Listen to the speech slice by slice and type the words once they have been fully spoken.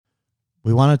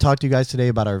We want to talk to you guys today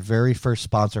about our very first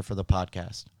sponsor for the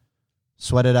podcast.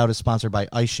 Sweat It Out is sponsored by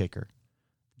Ice Shaker,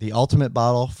 the ultimate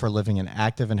bottle for living an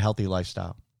active and healthy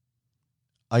lifestyle.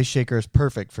 Ice Shaker is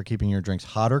perfect for keeping your drinks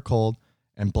hot or cold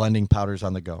and blending powders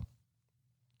on the go.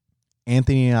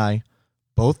 Anthony and I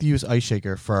both use Ice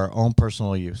Shaker for our own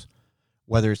personal use,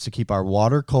 whether it's to keep our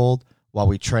water cold while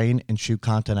we train and shoot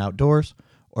content outdoors,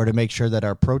 or to make sure that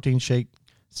our protein shake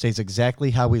stays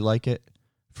exactly how we like it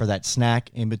for that snack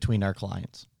in between our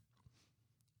clients.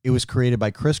 It was created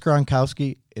by Chris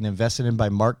Gronkowski and invested in by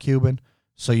Mark Cuban,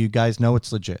 so you guys know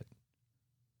it's legit.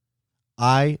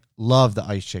 I love the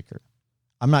Ice Shaker.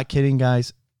 I'm not kidding,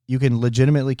 guys. You can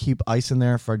legitimately keep ice in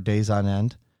there for days on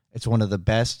end. It's one of the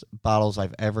best bottles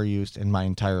I've ever used in my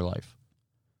entire life.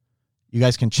 You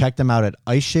guys can check them out at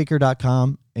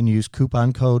iceshaker.com and use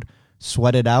coupon code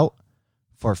SWEATITOUT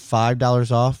for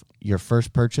 $5 off your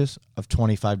first purchase of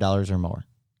 $25 or more.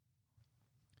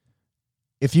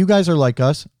 If you guys are like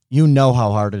us, you know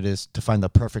how hard it is to find the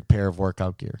perfect pair of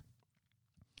workout gear.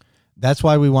 That's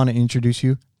why we want to introduce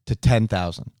you to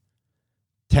 10,000.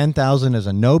 10,000 is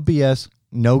a no BS,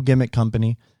 no gimmick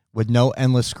company with no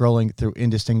endless scrolling through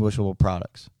indistinguishable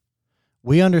products.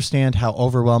 We understand how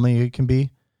overwhelming it can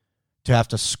be to have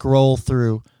to scroll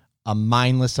through a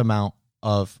mindless amount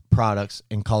of products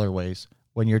and colorways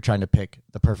when you're trying to pick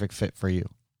the perfect fit for you.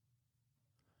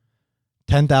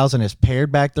 10,000 has pared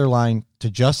back their line to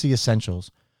just the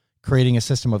essentials, creating a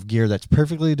system of gear that's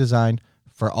perfectly designed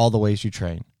for all the ways you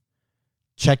train.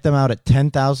 Check them out at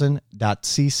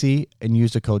 10,000.cc and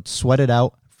use the code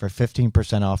SWEATITOUT for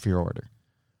 15% off your order.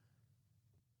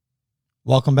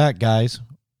 Welcome back, guys.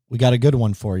 We got a good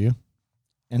one for you.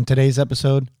 In today's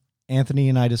episode, Anthony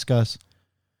and I discuss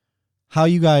how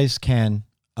you guys can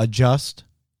adjust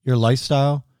your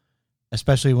lifestyle,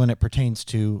 especially when it pertains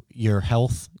to your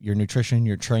health, your nutrition,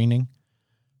 your training,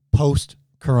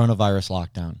 post-coronavirus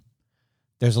lockdown.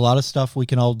 There's a lot of stuff we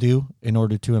can all do in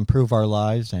order to improve our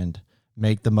lives and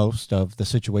make the most of the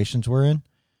situations we're in,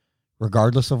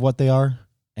 regardless of what they are.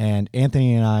 And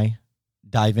Anthony and I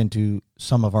dive into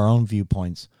some of our own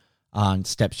viewpoints on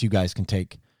steps you guys can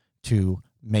take to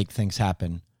make things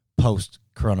happen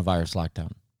post-coronavirus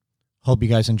lockdown. Hope you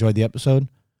guys enjoyed the episode,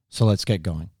 so let's get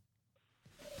going.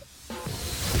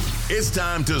 It's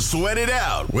time to sweat it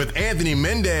out with Anthony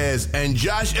Mendez and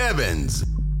Josh Evans.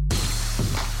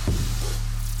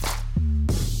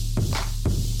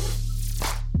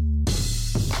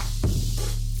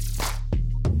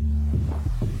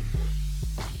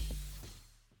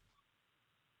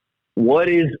 What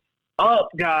is up,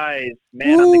 guys?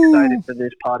 Man, I'm excited for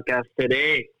this podcast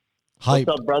today. Hype.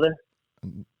 What's up, brother?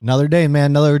 Another day,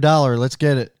 man. Another dollar. Let's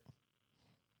get it.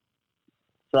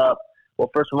 What's up? Well,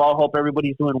 first of all, hope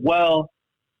everybody's doing well.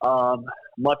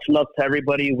 Much love to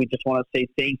everybody. We just want to say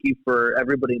thank you for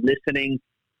everybody listening,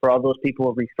 for all those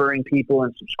people referring people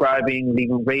and subscribing,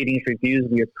 leaving ratings, reviews.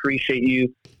 We appreciate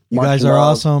you. You guys are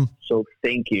awesome. So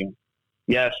thank you.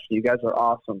 Yes, you guys are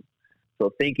awesome.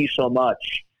 So thank you so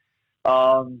much.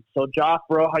 So Josh,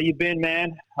 bro, how you been,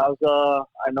 man? How's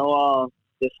I know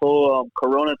this whole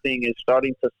Corona thing is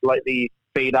starting to slightly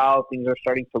fade out. Things are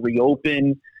starting to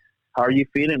reopen. How are you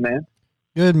feeling, man?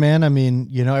 Good, man. I mean,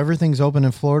 everything's open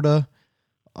in Florida.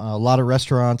 A lot of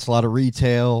restaurants, a lot of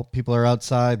retail. People are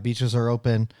outside. Beaches are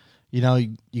open. You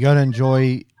got to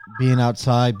enjoy being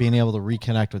outside, being able to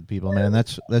reconnect with people, man.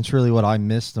 That's really what I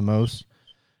miss the most.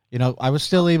 I was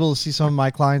still able to see some of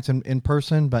my clients in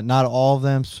person, but not all of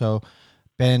them. So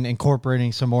been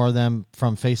incorporating some more of them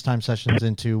from FaceTime sessions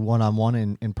into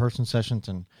one-on-one in-person sessions.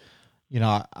 And,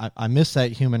 I miss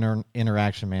that human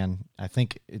interaction, man. I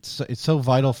think it's so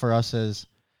vital for us as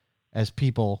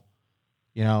people,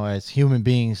 as human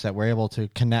beings, that we're able to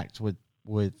connect with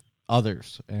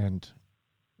others. And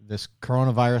this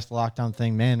coronavirus lockdown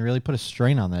thing, man, really put a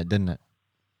strain on that, didn't it?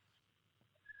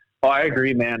 Oh, I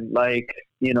agree, man. I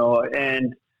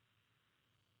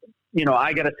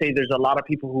got to say there's a lot of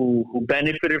people who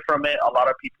benefited from it, a lot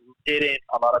of people who didn't,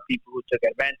 a lot of people who took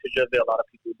advantage of it, a lot of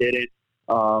people who didn't,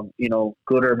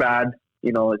 good or bad.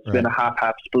 It's been a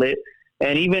half-half split.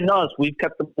 And even us, we've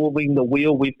kept moving the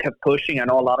wheel. We've kept pushing. I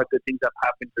know a lot of good things have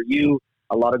happened for you.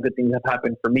 A lot of good things have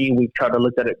happened for me. We've tried to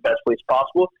look at it best ways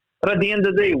possible. But at the end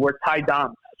of the day, we're tied down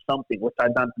to something. We're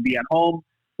tied down to be at home.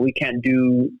 We can't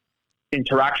do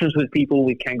interactions with people.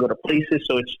 We can't go to places.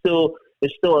 So it's still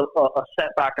a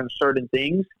setback on certain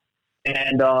things.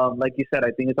 And like you said,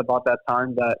 I think it's about that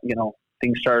time that,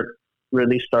 things start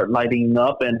lighting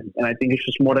up. And I think it's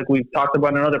just more like we've talked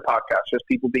about in other podcasts, just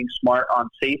people being smart on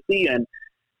safety and,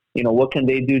 what can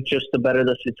they do just to better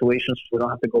the situation so we don't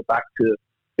have to go back to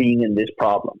being in this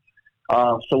problem.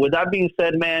 So with that being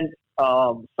said, man,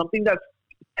 something that's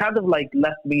kind of like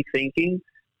left me thinking,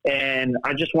 and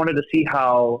I just wanted to see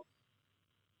how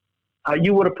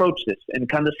you would approach this and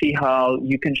kind of see how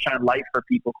you can shine light for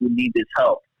people who need this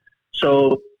help.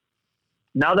 So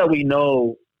now that we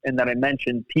know, and that I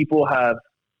mentioned, people have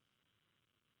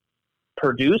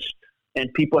produced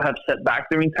and people have set back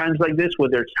during times like this,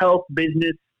 whether it's health,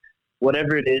 business,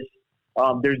 whatever it is,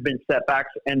 there's been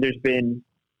setbacks and there's been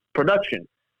production.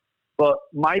 But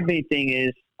my main thing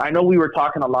is, I know we were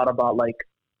talking a lot about like,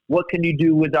 what can you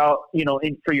do without,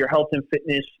 for your health and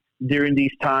fitness during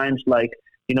these times? Like,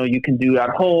 you can do at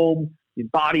home, your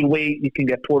body weight, you can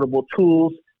get portable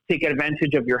tools, take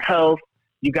advantage of your health.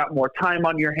 You got more time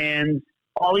on your hands,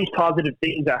 all these positive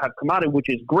things that have come out of it, which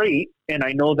is great. And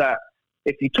I know that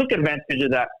if you took advantage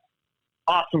of that,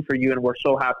 awesome for you. And we're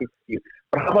so happy for you.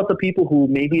 But how about the people who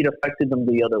maybe it affected them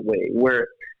the other way, where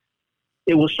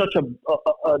it was such a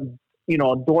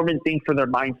dormant thing for their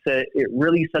mindset. It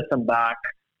really set them back.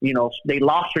 They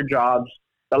lost their jobs.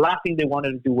 The last thing they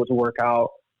wanted to do was work out.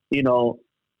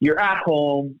 You're at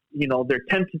home, they're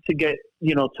tempted to get,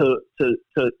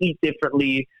 to eat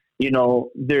differently.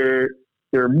 Their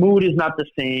mood is not the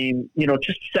same,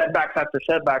 just setbacks after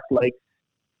setbacks. Like,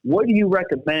 what do you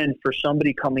recommend for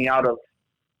somebody coming out of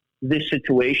this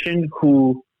situation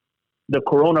who the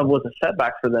corona was a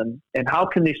setback for them? And how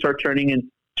can they start turning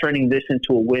this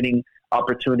into a winning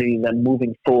opportunity and then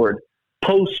moving forward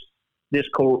post this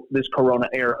corona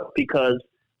era? Because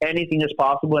anything is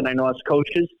possible. And I know as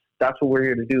coaches, that's what we're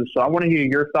here to do. So I want to hear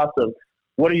your thoughts of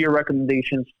what are your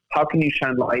recommendations? How can you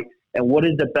shine light? And what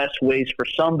is the best ways for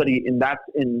somebody in that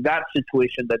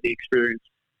situation that they experience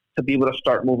to be able to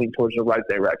start moving towards the right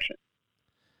direction?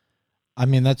 I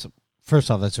mean, first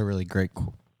off, that's a really great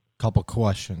couple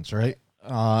questions, right?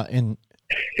 And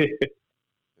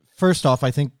first off, I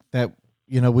think that,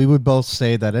 we would both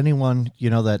say that anyone,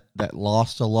 that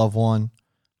lost a loved one,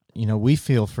 we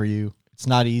feel for you. It's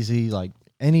not easy. Like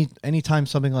anytime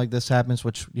something like this happens,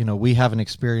 which, we haven't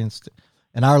experienced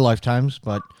in our lifetimes,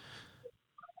 but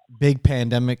big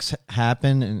pandemics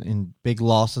happen and big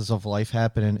losses of life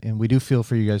happen. And we do feel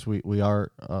for you guys. We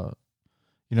are,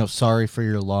 sorry for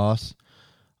your loss.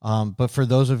 But for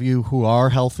those of you who are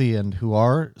healthy and who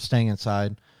are staying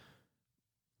inside,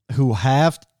 who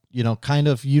have, kind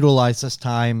of utilized this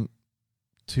time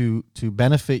to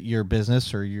benefit your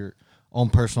business or your own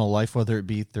personal life, whether it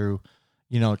be through,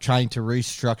 trying to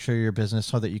restructure your business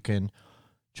so that you can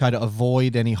try to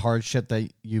avoid any hardship that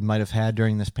you might have had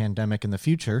during this pandemic in the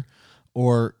future,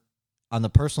 or on the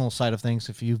personal side of things,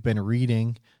 if you've been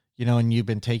reading, and you've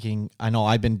been taking, I know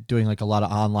I've been doing like a lot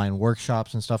of online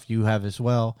workshops and stuff. You have as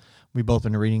well. We've both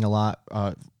been reading a lot.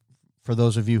 For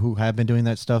those of you who have been doing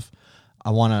that stuff,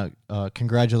 I want to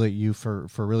congratulate you for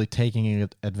really taking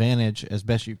advantage as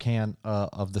best you can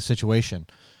of the situation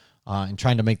and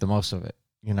trying to make the most of it.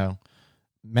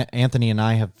 Anthony and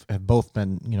I have both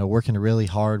been, working really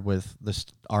hard with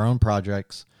our own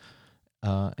projects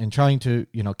and trying to,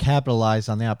 capitalize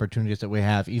on the opportunities that we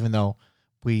have, even though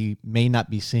we may not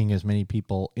be seeing as many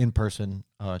people in person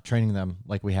training them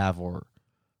like we have or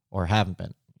haven't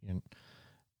been. And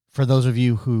for those of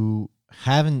you who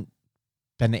haven't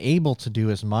been able to do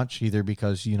as much, either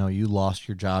because, you lost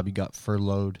your job, you got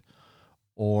furloughed,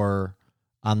 or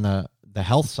on the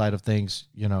health side of things,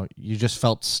 you just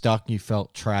felt stuck, you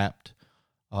felt trapped.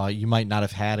 You might not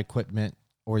have had equipment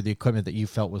or the equipment that you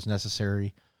felt was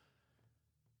necessary.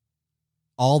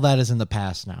 All that is in the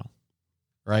past now,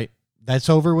 right? That's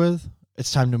over with.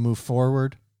 It's time to move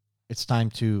forward. It's time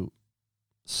to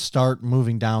start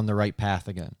moving down the right path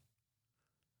again.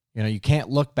 You can't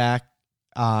look back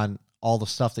on all the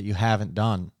stuff that you haven't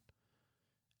done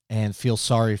and feel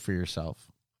sorry for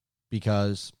yourself,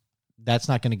 because that's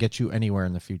not going to get you anywhere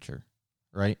in the future,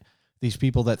 right? These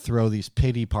people that throw these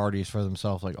pity parties for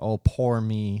themselves, like, oh, poor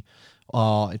me.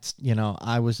 Oh, it's,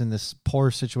 I was in this poor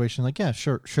situation. Like, yeah,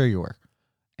 sure you were.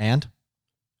 And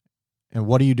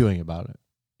what are you doing about it?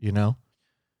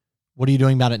 What are you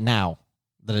doing about it now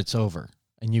that it's over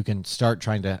and you can start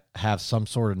trying to have some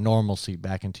sort of normalcy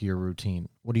back into your routine?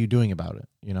 What are you doing about it?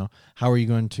 How are you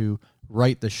going to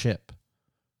right the ship?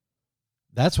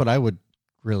 That's what I would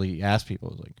really ask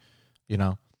people, like,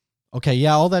 okay,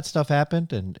 yeah, all that stuff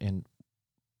happened and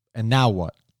now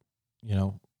what?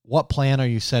 What plan are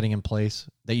you setting in place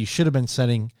that you should have been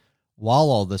setting while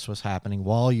all this was happening,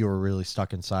 while you were really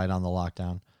stuck inside on the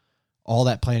lockdown? All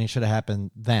that planning should have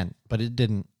happened then, but it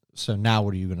didn't. So now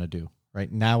what are you going to do?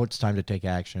 Right now it's time to take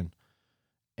action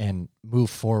and move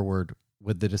forward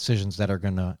with the decisions that are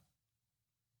going to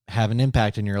have an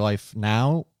impact in your life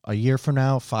now, a year from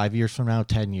now, 5 years from now,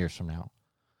 10 years from now.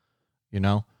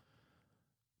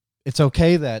 it's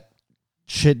okay that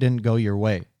shit didn't go your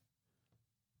way,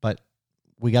 but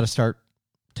we got to start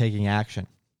taking action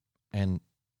and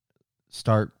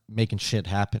start making shit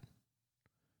happen,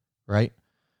 right?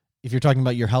 If you're talking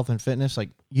about your health and fitness, like,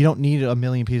 you don't need a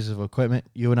million pieces of equipment.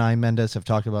 You and I, Mendez, have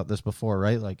talked about this before,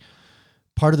 right? Like,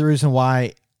 part of the reason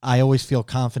why I always feel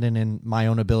confident in my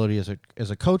own ability as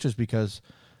a coach is because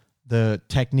the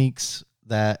techniques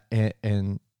that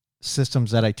and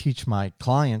systems that I teach my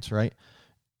clients, right?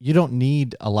 You don't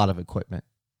need a lot of equipment.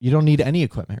 You don't need any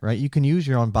equipment, right? You can use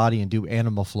your own body and do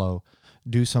animal flow,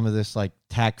 do some of this like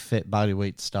TAC Fit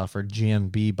bodyweight stuff or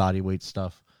GMB bodyweight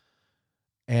stuff,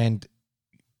 and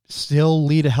still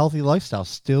lead a healthy lifestyle,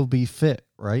 still be fit,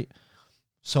 right?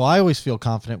 So I always feel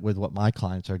confident with what my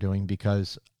clients are doing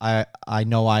because I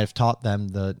know I've taught them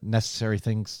the necessary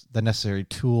things, the necessary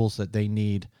tools that they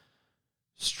need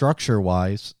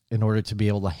structure-wise in order to be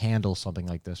able to handle something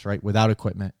like this, right? Without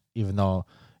equipment, even though,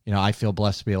 you know, I feel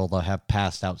blessed to be able to have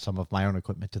passed out some of my own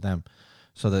equipment to them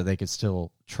so that they could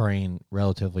still train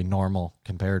relatively normal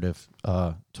comparative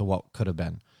to what could have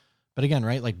been. But again,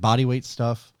 right, like body weight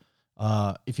stuff,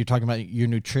 if you're talking about your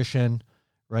nutrition,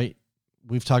 right,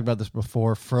 we've talked about this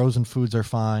before, frozen foods are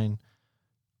fine.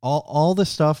 All this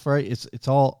stuff, right, it's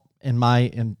all in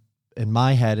my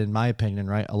head, in my opinion,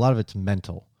 right, a lot of it's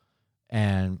mental.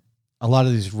 And a lot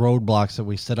of these roadblocks that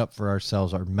we set up for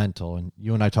ourselves are mental. And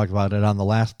you and I talked about it on the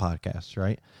last podcast,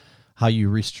 right? How you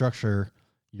restructure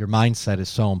your mindset is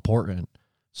so important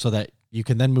so that you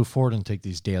can then move forward and take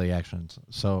these daily actions.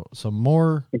 So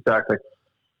more. Exactly.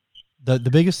 The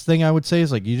biggest thing I would say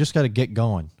is, like, you just got to get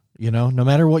going, you know, no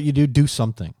matter what you do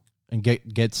something and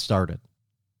get started.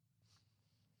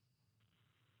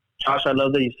 Josh, I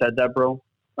love that you said that, bro.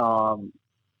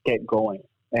 Get going.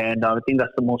 And I think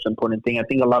that's the most important thing. I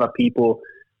think a lot of people,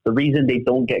 the reason they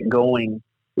don't get going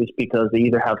is because they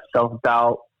either have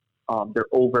self-doubt, they're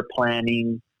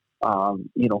over-planning,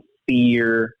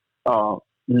 fear,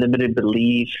 limited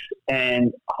beliefs,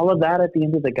 and all of that at the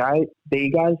end of the day,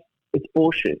 guys, it's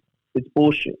bullshit. It's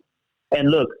bullshit.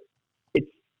 And look,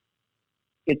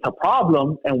 it's a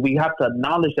problem, and we have to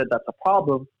acknowledge that that's a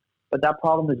problem, but that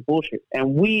problem is bullshit.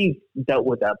 And we've dealt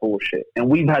with that bullshit, and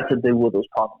we've had to deal with those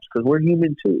problems because we're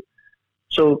human too.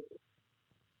 So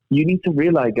you need to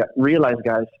realize,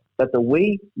 guys, that the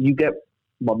way you get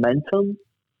momentum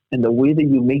and the way that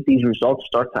you make these results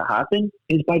start to happen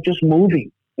is by just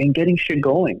moving and getting shit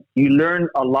going. You learn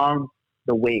along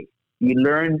the way. You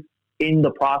learn in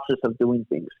the process of doing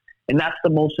things. And that's the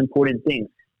most important thing.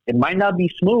 It might not be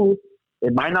smooth.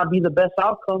 It might not be the best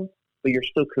outcome, but you're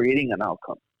still creating an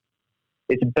outcome.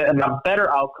 It's a better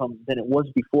outcome than it was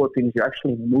before because you're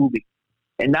actually moving.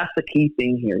 And that's the key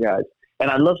thing here, guys. And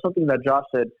I love something that Josh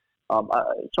said,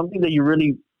 something that you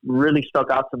really, really stuck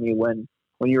out to me when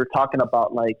you were talking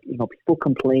about, like, you know, people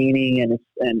complaining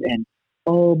and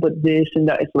oh, but this and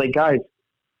that. It's like, guys,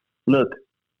 look,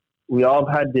 we all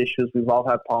have had issues. We've all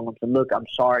had problems. And look, I'm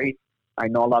sorry. I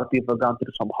know a lot of people have gone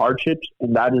through some hardships,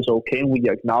 and that is okay. We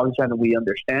acknowledge that and we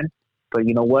understand. But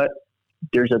you know what?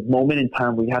 There's a moment in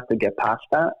time we have to get past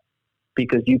that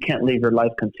because you can't live your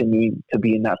life continuing to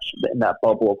be in that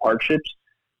bubble of hardships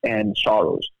and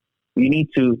sorrows. You need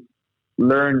to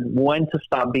learn when to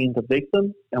stop being the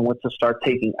victim and when to start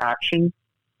taking action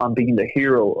on being the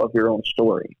hero of your own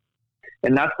story.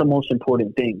 And that's the most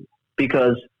important thing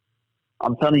because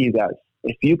I'm telling you guys,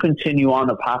 if you continue on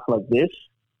a path like this,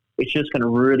 it's just going to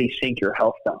really sink your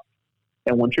health down.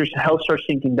 And once your health starts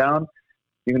sinking down,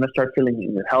 you're going to start feeling it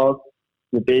in your health,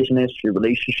 your business, your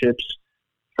relationships,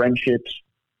 friendships,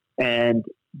 and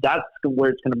that's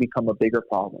where it's going to become a bigger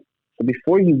problem. So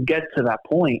before you get to that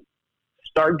point,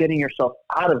 start getting yourself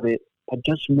out of it by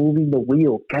just moving the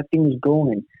wheel, get things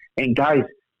going. And guys,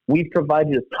 we've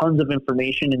provided tons of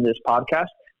information in this podcast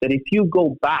that if you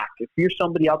go back, if you're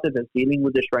somebody out there that's dealing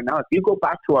with this right now, if you go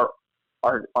back to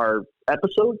our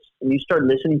episodes and you start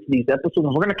listening to these episodes,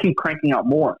 and we're going to keep cranking out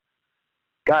more.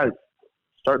 Guys,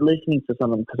 start listening to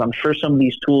some of them because I'm sure some of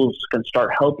these tools can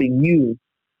start helping you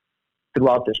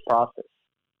throughout this process.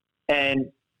 And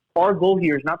our goal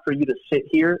here is not for you to sit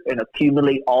here and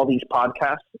accumulate all these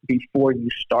podcasts before you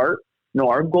start. No,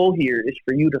 our goal here is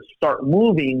for you to start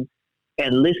moving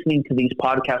and listening to these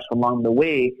podcasts along the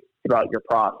way throughout your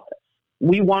process.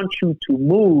 We want you to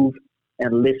move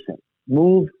and listen.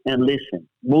 Move and listen.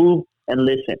 Move and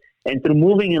listen. And through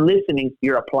moving and listening,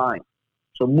 you're applying.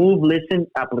 So move, listen,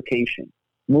 application.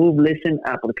 Move, listen,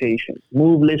 application.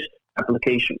 Move, listen,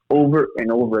 application over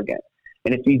and over again.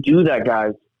 And if you do that,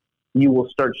 guys, you will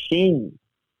start seeing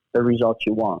the results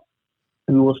you want.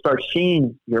 You will start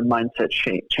seeing your mindset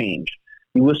change.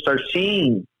 You will start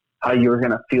seeing how you're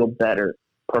going to feel better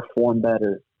perform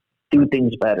better, do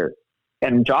things better.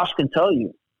 And Josh can tell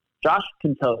you.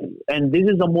 And this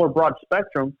is a more broad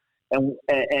spectrum.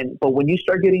 But when you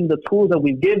start getting the tools that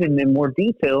we've given in more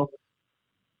detail,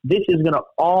 this is going to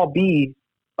all be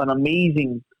an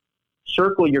amazing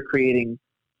circle you're creating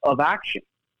of action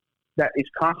that is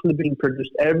constantly being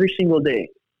produced every single day.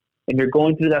 And you're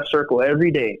going through that circle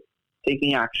every day,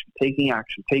 taking action,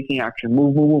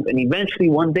 move. And eventually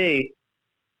one day,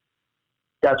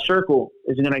 that circle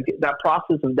is going to get that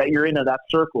process of that you're in of that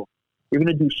circle. You're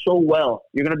going to do so well.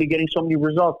 You're going to be getting so many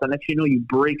results. The next thing you know, you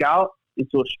break out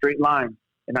into a straight line.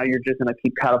 And now you're just going to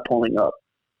keep catapulting up.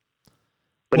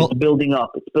 But it's building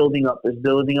up.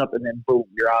 And then boom,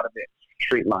 you're out of it.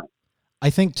 Straight line. I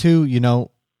think too,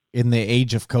 in the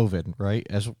age of COVID, right,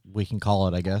 as we can call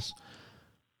it, I guess,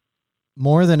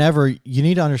 more than ever, you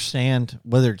need to understand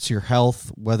whether it's your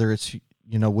health, whether it's,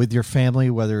 with your family,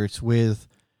 whether it's with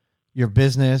your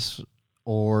business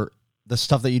or the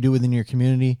stuff that you do within your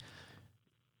community.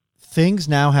 Things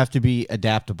now have to be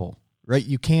adaptable, right?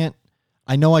 You can't,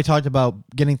 I know I talked about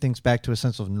getting things back to a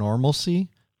sense of normalcy,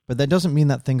 but that doesn't mean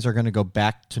that things are going to go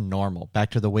back to normal,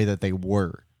 back to the way that they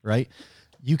were, right?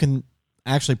 You can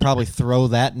actually probably throw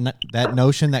that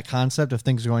notion, that concept of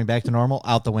things going back to normal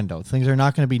out the window. Things are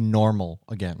not going to be normal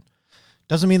again.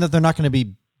 Doesn't mean that they're not going to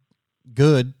be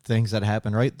good things that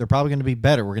happen, right? They're probably going to be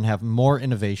better. We're going to have more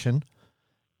innovation.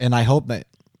 And I hope that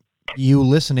you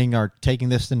listening are taking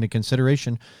this into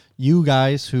consideration. You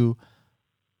guys who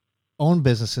own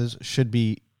businesses should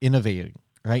be innovating,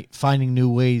 right? Finding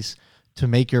new ways to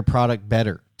make your product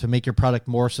better, to make your product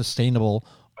more sustainable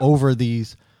over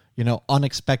these,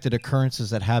 unexpected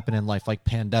occurrences that happen in life, like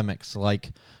pandemics,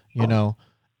 like,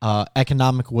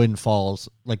 economic windfalls,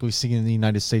 like we've seen in the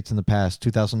United States in the past,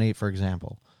 2008, for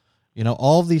example.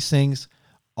 All of these things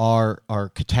are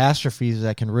catastrophes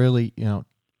that can really,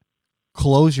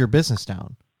 close your business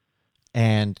down.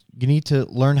 And you need to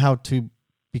learn how to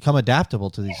become adaptable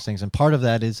to these things. And part of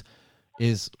that is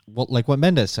what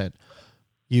Mendez said.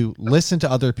 You listen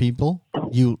to other people,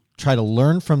 you try to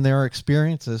learn from their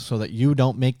experiences so that you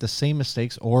don't make the same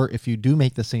mistakes, or if you do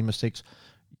make the same mistakes,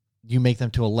 you make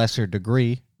them to a lesser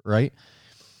degree, right?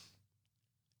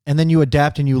 And then you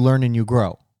adapt and you learn and you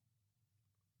grow,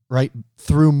 right?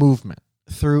 Through movement,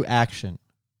 through action,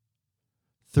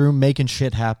 through making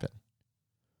shit happen.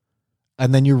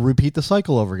 And then you repeat the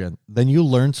cycle over again. Then you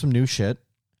learn some new shit.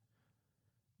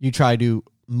 You try to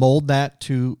mold that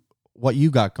to what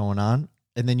you got going on,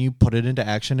 and then you put it into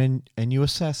action and you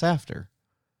assess after,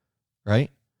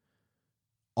 right?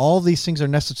 All these things are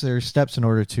necessary steps in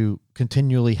order to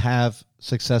continually have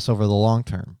success over the long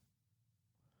term,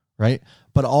 right?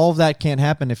 But all of that can't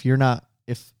happen if you're not,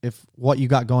 if what you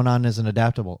got going on isn't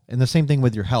adaptable. And the same thing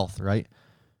with your health, right?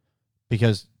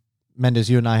 Because Mendez,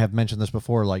 you and I have mentioned this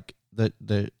before, like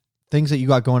the things that you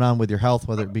got going on with your health,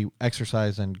 whether it be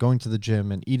exercise and going to the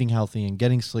gym and eating healthy and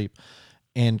getting sleep,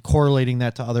 and correlating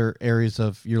that to other areas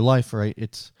of your life, right?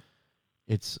 It's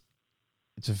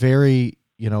very,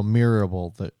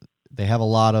 mirrorable. That they have a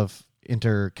lot of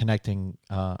interconnecting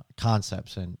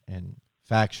concepts and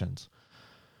factions.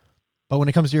 But when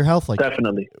it comes to your health,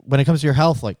 definitely. When it comes to your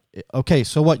health, okay,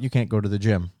 so what? You can't go to the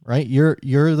gym, right? You're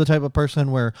the type of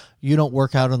person where you don't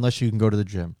work out unless you can go to the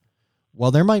gym.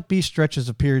 Well, there might be stretches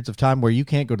of periods of time where you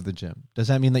can't go to the gym. Does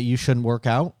that mean that you shouldn't work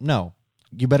out? No.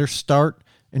 You better start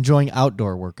enjoying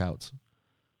outdoor workouts.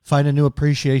 Find a new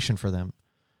appreciation for them.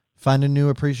 Find a new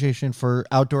appreciation for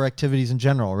outdoor activities in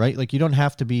general, right? Like, you don't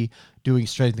have to be doing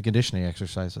strength and conditioning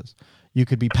exercises. You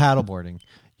could be paddleboarding.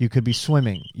 You could be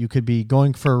swimming. You could be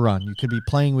going for a run. You could be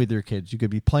playing with your kids. You could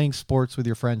be playing sports with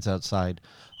your friends outside,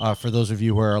 for those of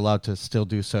you who are allowed to still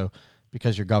do so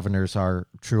because your governors are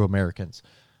true Americans.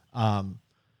 But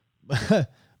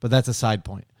that's a side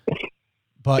point.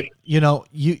 But,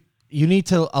 you need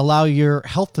to allow your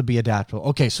health to be adaptable.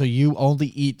 Okay, so you only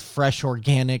eat fresh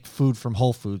organic food from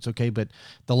Whole Foods, okay? But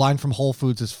the line from Whole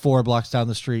Foods is 4 blocks down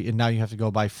the street, and now you have to go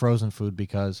buy frozen food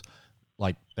because,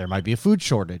 there might be a food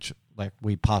shortage like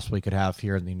we possibly could have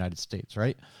here in the United States,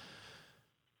 right?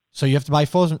 So you have to buy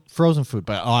frozen food,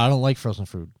 but, I don't like frozen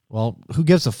food. Well, who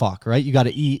gives a fuck, right? You got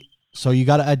to eat, so you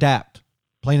got to adapt,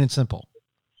 plain and simple,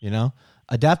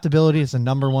 Adaptability is the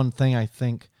number one thing I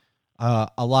think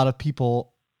a lot of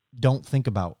people don't think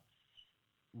about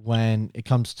when it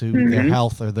comes to their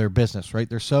health or their business, right?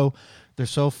 They're so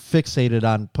fixated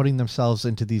on putting themselves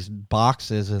into these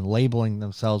boxes and labeling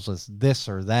themselves as this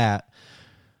or that.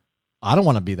 I don't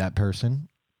want to be that person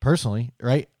personally,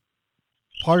 right?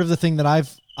 Part of the thing that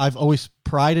I've always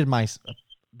been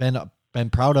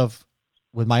proud of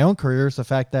with my own career is the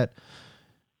fact that,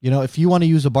 if you want to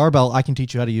use a barbell, I can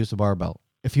teach you how to use a barbell.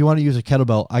 if you want to use a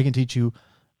kettlebell, I can teach you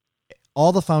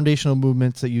all the foundational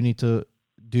movements that you need to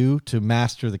do to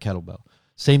master the kettlebell.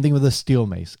 Same thing with the steel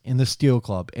mace and the steel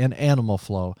club and animal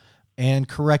flow and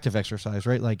corrective exercise,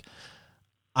 right? Like,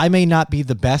 I may not be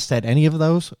the best at any of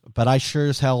those, but I sure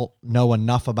as hell know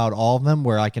enough about all of them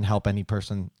where I can help any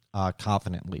person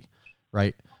confidently,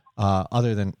 right?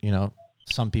 Other than,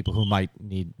 some people who might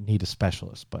need a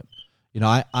specialist. But,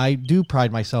 I do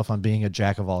pride myself on being a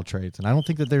jack of all trades. And I don't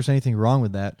think that there's anything wrong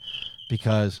with that,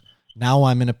 because now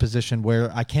I'm in a position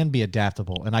where I can be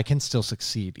adaptable and I can still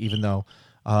succeed, even though,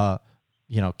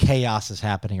 chaos is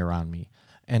happening around me.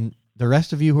 And the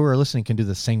rest of you who are listening can do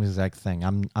the same exact thing.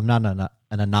 I'm not an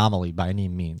anomaly by any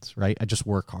means, right? I just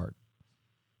work hard.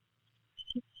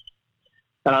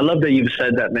 And I love that you've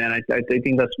said that, man. I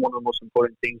think that's one of the most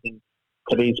important things in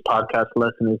today's podcast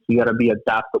lesson is you got to be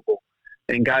adaptable.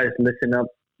 And guys, listen up,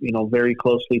 very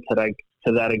closely to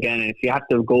that again. And if you have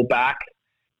to go back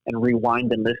and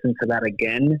rewind and listen to that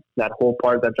again, that whole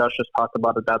part that Josh just talked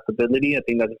about, adaptability, I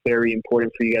think that's very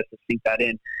important for you guys to sink that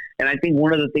in. And I think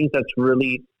one of the things that's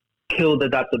really killed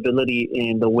adaptability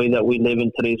in the way that we live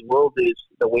in today's world is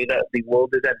the way that the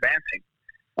world is advancing.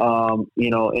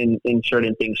 In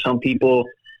certain things, some people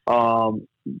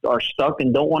are stuck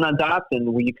and don't want to adapt, and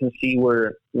you can see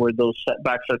where those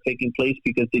setbacks are taking place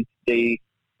because they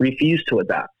refuse to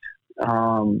adapt.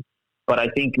 But I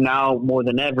think now more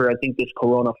than ever, I think this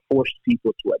Corona forced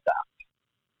people to adapt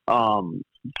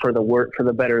for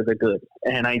the better, the good.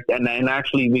 And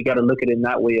actually, we got to look at it in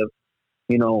that way of,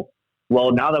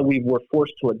 well, now that we're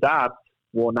forced to adapt,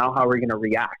 well, now how are we going to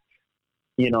react?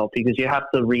 Because you have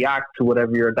to react to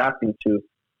whatever you're adapting to,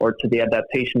 or to the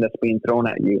adaptation that's being thrown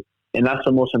at you. And that's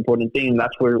the most important thing.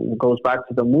 That's where it goes back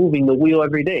to the moving the wheel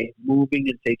every day, moving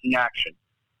and taking action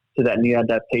to that new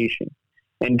adaptation.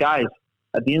 And guys,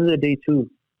 at the end of the day too,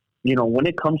 when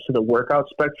it comes to the workout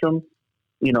spectrum,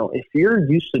 if you're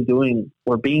used to doing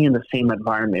or being in the same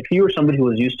environment, if you were somebody who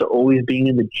was used to always being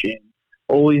in the gym,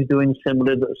 always doing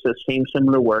similar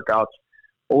workouts,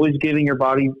 always giving your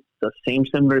body the same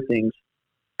similar things,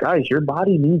 guys, your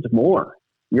body needs more.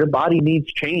 Your body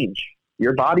needs change.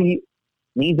 Your body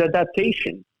needs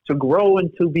adaptation to grow and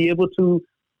to be able to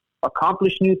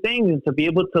accomplish new things and to be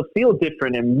able to feel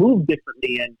different and move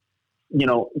differently. And,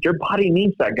 your body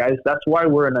needs that, guys. That's why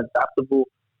we're an adaptable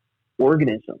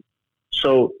organism.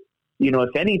 So,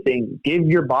 if anything, give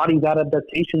your body that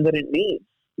adaptation that it needs.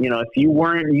 If you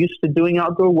weren't used to doing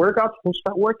outdoor workouts, we'll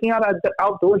start working out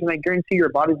outdoors, and I guarantee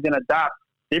your body's going to adapt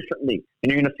differently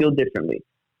and you're going to feel differently.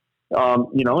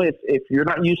 If you're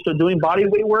not used to doing body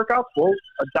weight workouts, well,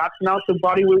 adapt now to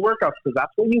body weight workouts because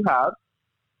that's what you have.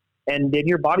 And then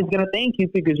your body's going to thank you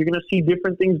because you're going to see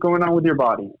different things going on with your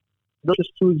body. Those are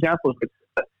just two examples.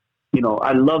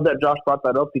 I love that Josh brought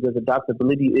that up because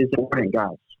adaptability is important,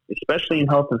 guys, especially in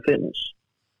health and fitness.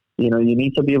 You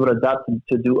need to be able to adapt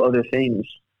to do other things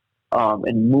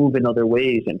and move in other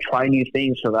ways and try new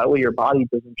things so that way your body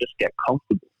doesn't just get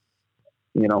comfortable.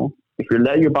 If you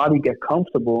let your body get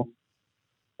comfortable,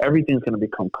 everything's going to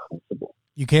become comfortable.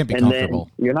 You can't be comfortable.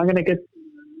 Then you're not going to get.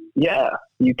 Yeah,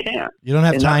 you can't. You don't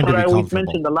have time to be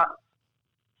comfortable.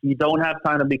 You don't have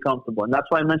time to be comfortable, and that's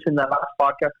why I mentioned that last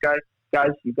podcast, guys.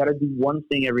 You got to do one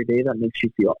thing every day that makes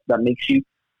you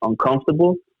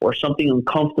uncomfortable, or something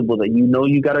uncomfortable that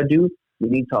you got to do. You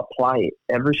need to apply it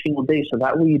every single day, so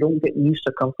that way you don't get used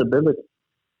to comfortability.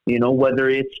 Whether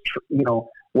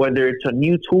it's a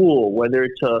new tool, whether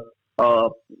it's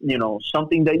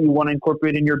something that you want to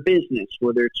incorporate in your business,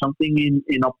 whether it's something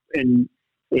in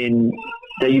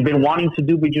that you've been wanting to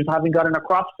do but just haven't gotten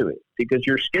across to it because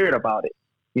you're scared about it.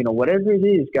 Whatever it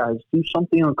is, guys, do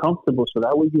something uncomfortable so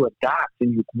that way you adapt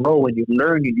and you grow and you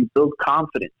learn and you build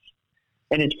confidence.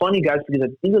 And it's funny, guys, because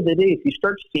at the end of the day, if you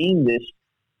start seeing this,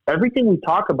 everything we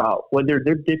talk about, whether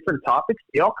they're different topics,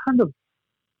 they all kind of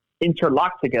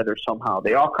interlock together somehow.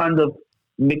 They all kind of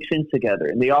mix in together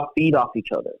and they all feed off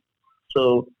each other.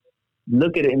 So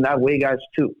look at it in that way, guys,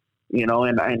 too.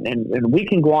 And we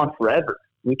can go on forever.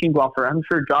 I'm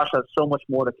sure Josh has so much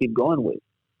more to keep going with.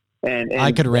 And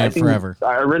I could rant forever.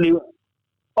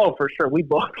 For sure. We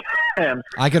both can.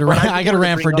 I could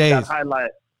rant for days.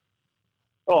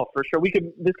 Oh, for sure.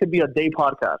 This could be a day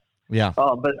podcast. Yeah.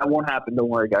 But that won't happen. Don't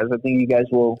worry, guys. I think you guys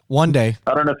will. One day.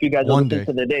 I don't know if you guys will listen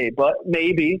to the day, but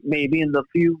maybe in the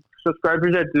few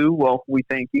subscribers that do, well, we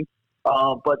thank you.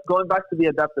 But going back to the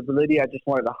adaptability, I just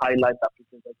wanted to highlight that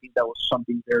because I think that was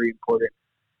something very important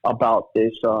about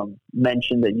this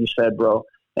mention that you said, bro.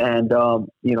 And,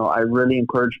 I really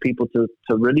encourage people to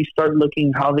really start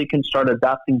looking how they can start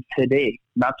adapting today,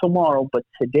 not tomorrow, but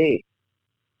today,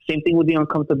 Same thing with the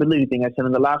uncomfortability thing I said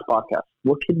in the last podcast.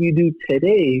 What can you do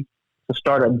today to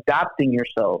start adapting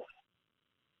yourself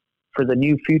for the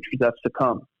new future that's to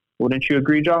come? Wouldn't you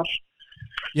agree, Josh?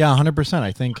 Yeah, 100%.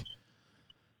 I think,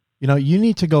 you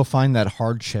need to go find that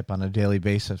hardship on a daily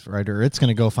basis, right? Or it's going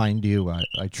to go find you.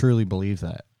 I truly believe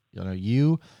that.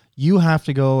 You have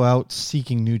to go out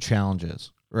seeking new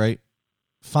challenges, right?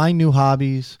 Find new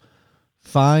hobbies,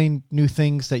 find new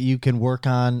things that you can work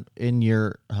on in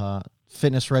your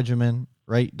fitness regimen,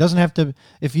 right? Doesn't have to,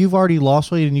 if you've already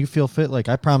lost weight and you feel fit, like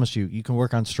I promise you can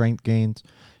work on strength gains.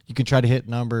 You can try to hit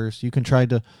numbers. You can try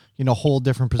to, hold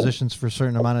different positions for a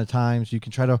certain amount of times. You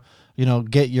can try to,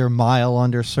 get your mile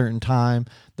under a certain time.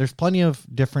 There's plenty of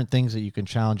different things that you can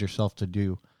challenge yourself to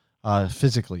do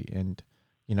physically. And,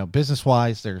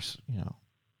 business-wise, there's,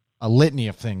 a litany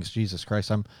of things. Jesus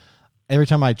Christ. Every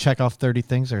time I check off 30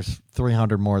 things, there's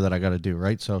 300 more that I got to do,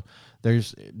 right? So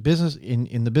there's business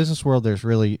in the business world. There's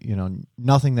really,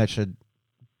 nothing that should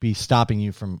be stopping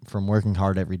you from working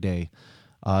hard every day,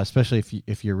 especially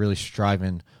if you're really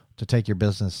striving to take your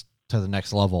business to the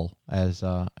next level, as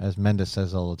Mendes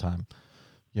says all the time,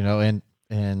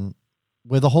 and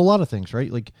with a whole lot of things,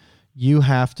 right? Like you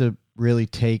have to really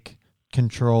take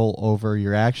control over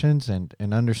your actions and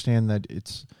understand that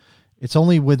it's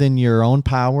only within your own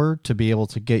power to be able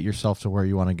to get yourself to where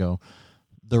you want to go.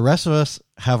 The rest of us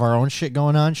have our own shit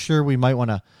going on. Sure, we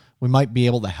might be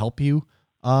able to help you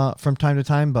from time to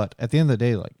time, but at the end of the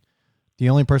day, like the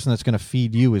only person that's going to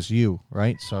feed you is you,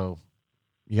 right? So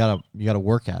you gotta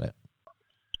work at it.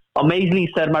 Amazingly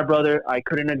said, my brother. I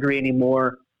couldn't agree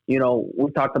anymore. We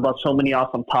talked about so many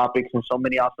awesome topics and so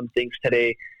many awesome things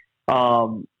today.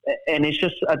 And it's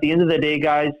just at the end of the day,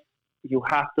 guys, you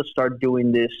have to start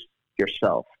doing this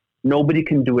yourself. Nobody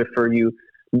can do it for you.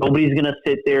 Nobody's going to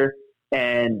sit there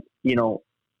and,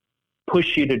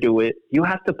 push you to do it. You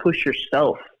have to push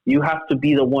yourself. You have to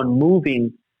be the one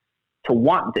moving to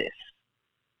want this,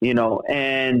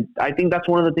 and I think that's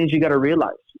one of the things you got to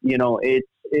realize.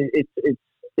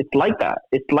 It's like that.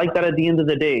 It's like that at the end of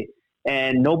the day.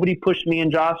 And nobody pushed me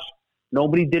and Josh.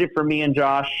 Nobody did it for me and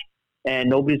Josh. And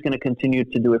nobody's going to continue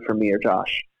to do it for me or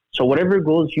Josh. So whatever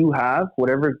goals you have,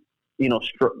 whatever,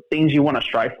 things you want to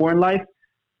strive for in life,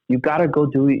 you got to go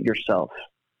do it yourself.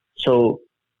 So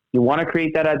you want to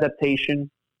create that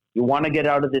adaptation. You want to get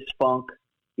out of this funk.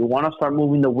 You want to start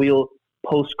moving the wheel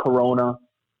post-corona.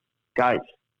 Guys,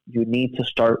 you need to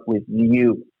start with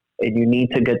you. And you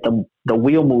need to get the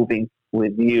wheel moving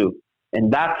with you.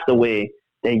 And that's the way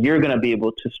that you're going to be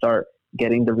able to start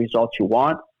getting the results you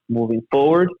want moving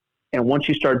forward. And once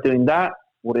you start doing that,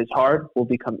 what is hard will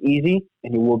become easy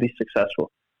and you will be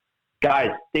successful.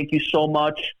 Guys, thank you so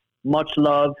much. Much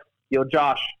love. Yo,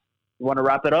 Josh, you want to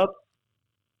wrap it up?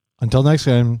 Until next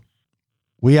time,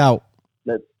 we out.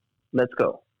 Let's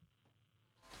go.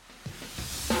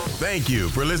 Thank you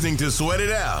for listening to Sweat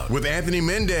It Out with Anthony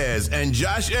Mendez and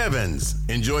Josh Evans.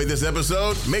 Enjoyed this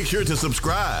episode? Make sure to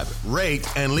subscribe, rate,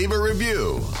 and leave a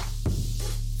review.